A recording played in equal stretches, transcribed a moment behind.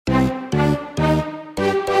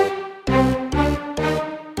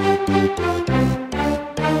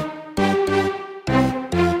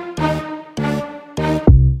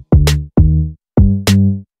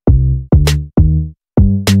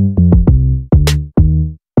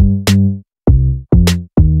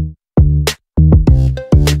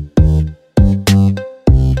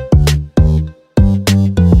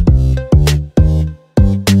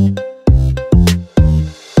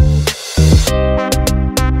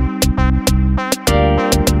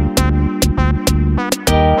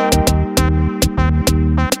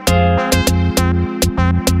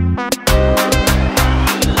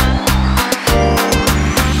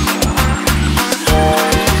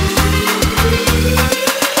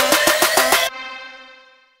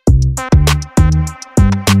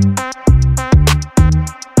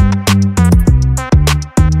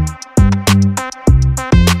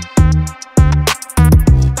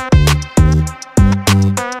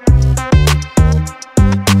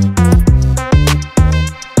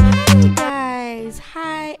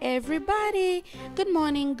everybody. Good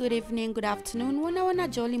morning, good evening, good afternoon. Wona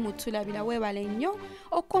jolly mutula bila webale nnyo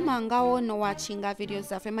okomangawo no watchinga videos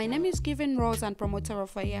zaffe. My name is Given Rose and promoter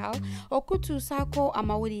Rafael. Okutusako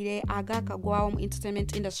amawulire agakagwawo mu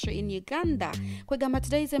entertainment industry in Uganda. Kwegamba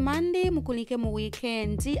today is a Monday, mukulike mu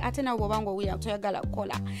weekend. Ate na bobango we toyagala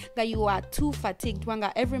kola. Nga you are too fatigued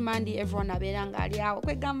wanga every Monday everyone aberanga ali awo.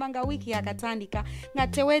 Kwegamba nga wiki yakatandika nga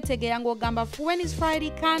tewetegera ngo gamba when is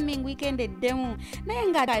Friday coming weekend demu. Naye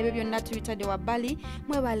nga ebyo byonna tubitadde wabbali.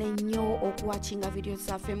 Mwebale nnyo okuwatchinga videos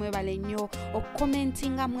zaffe, mwebale nnyo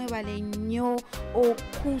okucommentinga, mwebale nnyo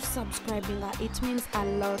okusubscribinga. It means a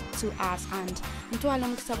lot to us and ntwala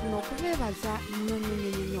omukisa guno okubeebaza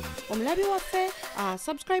nnyo. Omulabi waffe,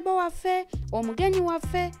 subscriber waffe, omugenyi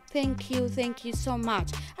waffe, thank you so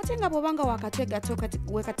much. Ate nga bwobanga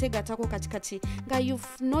wekategatako katikati nga you've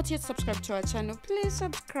not yet subscribed to our channel, please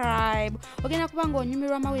subscribe. Ogenda kubanga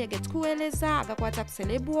onyumirwa amawulire getukuweereza agakwata ku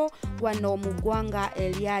celebwo wano mu ggwanga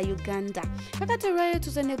elya Uganda. Kakati olwaleero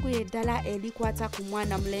tuzze guye ddala erikwata ku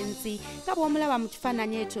mwana mulenzi nga bw'omulaba mu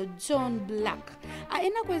kifaananyi ekyo John Blaq.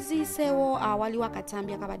 Ennaku eziyiseewo waliwo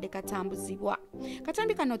akatambi akabadde katambuzibwa.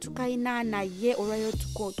 Katambi kano tukayina naye olwaleero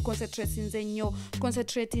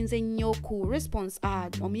concentratinze nnyo ku response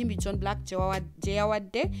omuyimbi John Blaq gye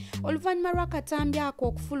yawadde oluvannyuma lw'akatambi ako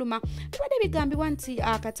okufuluma. Tubadde bigambibwa nti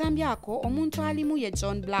akatambi ako omuntu alimu ye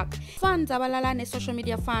John Blaq. Fans abalala ne social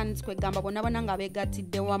media fans kwegamba bonna nga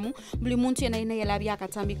beegattidde wamu, buli muntu yenna yalabye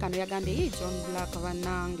akatambi kano yagambye ye John Blaq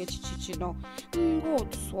bannange kiki kino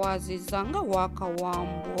ng'otuswaziza nga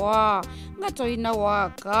waakawambwa nga tolina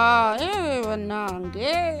waaka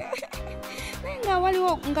bannange.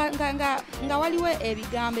 nga waliwo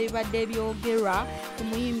ebigambo ebibadde byogerwa ku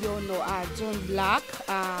muyimbi ono John Blaq,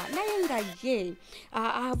 naye nga ye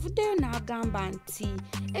avuddeyo n'agamba nti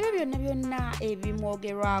ebyo byonna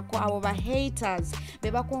ebimwogerwako abo ba haters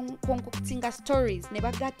be bakonkokutinga stories ne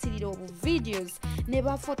bagattirira obu videos ne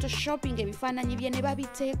ba photoshopping ebifaananyi bye ne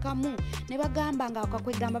babiteekamu ne bagamba nga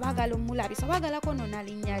akakwegamba baagala omulabisa baagalako nona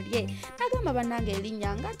linnya lye. Nagamba bannange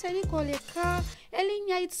erinnya nga terikoleka.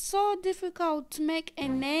 Linya, it's so difficult to make a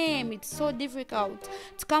name. It's so difficult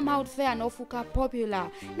to come out fair and ofuka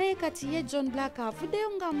popular. Naye kati ye John Blaq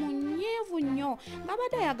avuddeyo nga munyeevu nnyo nga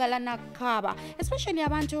badde ayagala nakkaaba, especially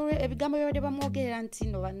abantu ebigambo byabadde bamwogerera nti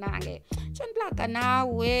no bannange John Blaq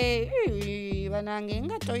naawe bannange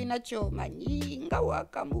nga tolina kyomanyi nga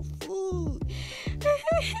wakamufu.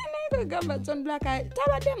 Kwegamba John Blaq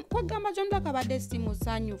abadde si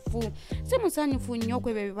musanyufu nnyo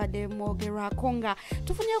kwebyo bibadde bimwogerwako nga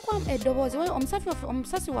tufunyeko eddoboozi.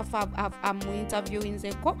 Omusasi waffe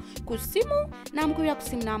amuinterviewinzeko ku ssimu n'amukubira ku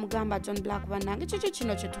ssimu n'amugamba John Blaq bannange kiki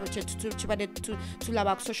kino kibadde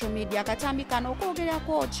tulaba ku social media akatambi kano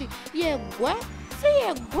okwogerako ki yeggwe si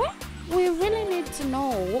yeggwe. We really need to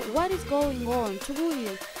know what is going on.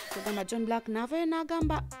 Tubuulire kugamba John Blaq n'avaayo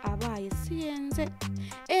n'agamba abaaye si yenze.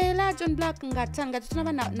 Era John Blaq nga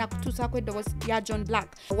tunaba nakutuusaako eddoboozi ya John Blaq.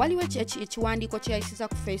 Waliwo ekiwandiiko kye yayisiza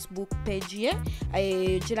ku Facebook page ye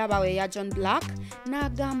girabawo eya John Blaq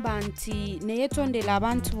n'agamba nti neyeetondera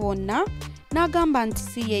abantu bonna n'agamba nti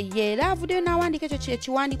si yeye. Era avuddeyo n'awandiika ekyo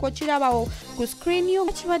ekiwandiiko kirabawo ku screen yo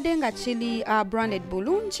kibadde nga kiri branded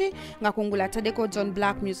bulungi nga kungulu ataddeko John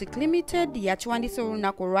Blaq Music Limited. Yakiwandiise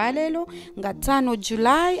olunaku olwaleero nga 5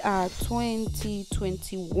 July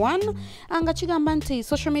 2021 nga kigamba nti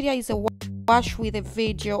social media is a wash with a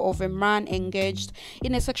video of a man engaged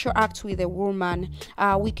in a sexual act with a woman.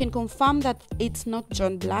 We can confirm that it's not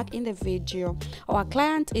John Blaq in the video. Our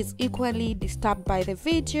client is equally disturbed by the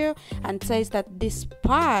video and says that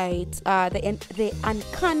despite the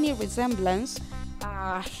uncanny resemblance,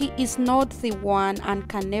 he is not the one and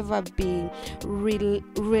can never be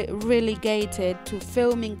relegated to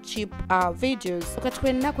filming cheap videos.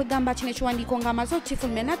 Katwenna kwegamba kino ekiwandiiko nga amaze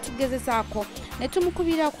okifulumya natugezezaako ne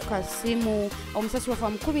tumukubira ku kasimu. Omusasi waffe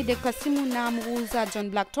amukubidde ku kasimu n'amubuuza John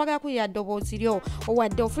Blaq twagala kuyiya ddoboozi lyo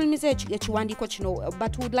owadde ofulumiza ekiwandiiko kino,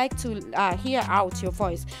 but would like to hear out your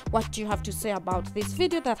voice. What do you have to say about this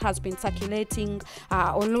video that has been circulating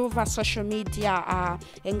all over social media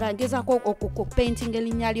nga ngezaako okupainting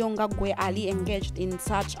erinnya lyo nga gwe ali engaged in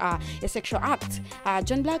such a sexual act.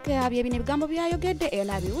 John Blaq bye bino ebigambo byayogedde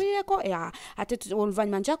era biwulireko ate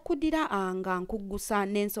oluvannyuma nja kuddira nga nkuggusa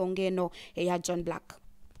n'ensonga eno eya John Blaq.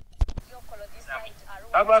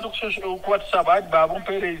 Abantu ku WhatsApp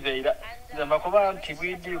babumpeereza era nzamba kuba nti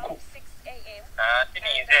bwidiiko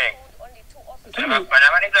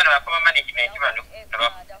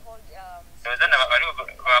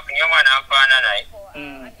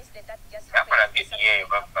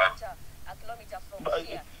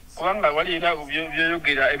kubanga wali era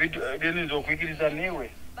byeyogera ebyeniza okuyigiriza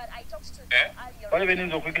niwe waliwo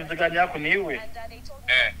beniyinza okwikiriziganyako niiwe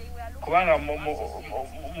kubanga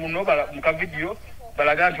muno mu kavidiyo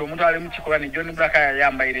balaga nti omuntu ali mu kikola ni John Blaq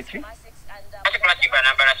yayambaire ki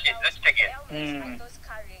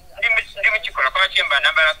ndi mukikola kuba kyemba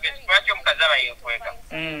nambala lwaki omukazi aba yekweka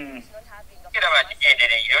era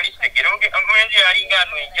bakigendereire oli kitegere omulenzi yalinga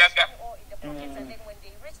ano enjaga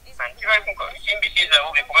kimbisiza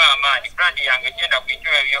bubi kuba amaanyi brandi yange gyenda kwinjo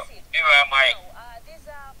ebyo bibamwaye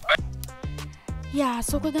ya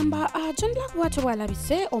so kwegamba John Blaq bwatyo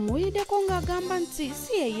bwalabise omuwuliddeko ng'agamba nti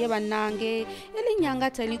si yeye bannange erinnya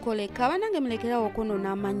nga terikoleka bannange mulekerawo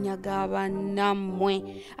okwonoona amannya g'abannammwe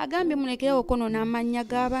agambye mulekerawo okwonoona amannya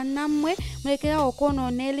g'abannammwe mulekerawo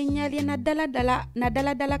okwonoona erinnya lye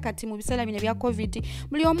naddala kati mu biseera bino ebya covid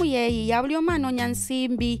buli omu yeeyiya buli omu anoonya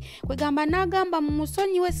nsimbi kwegamba n'agamba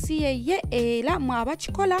mumusonyiwe si yeye era mwe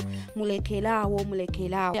abakikola mulekeraawo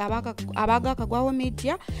Agakagwawo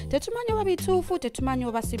Media tetumanyi oba bituufu tetumanyi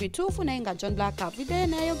oba si bituufu naye nga John Blaq avuddeyo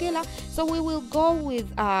n'ayogera so we will go with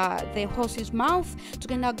the horse's mouth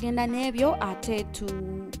tugenda kugenda n'ebyo ate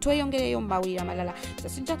tweyongereyo mu mawulire amalala so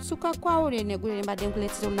sijja kusukka kwawulire negulire mbadde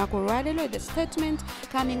nkuleetera olunaku olwaleero the statement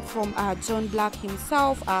coming from John Blaq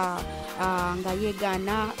himself nga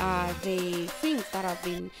yeegaana the things that have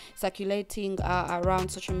been circulating around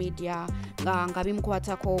social media nga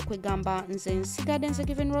bimukwatako kwegamba nze nsigadde nze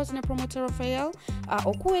given Rose ne promoter Rafael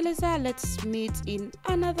okuweereza let's meet in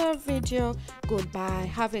another video. Goodbye.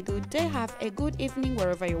 Have a good day. Have a good evening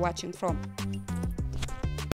wherever you're watching from.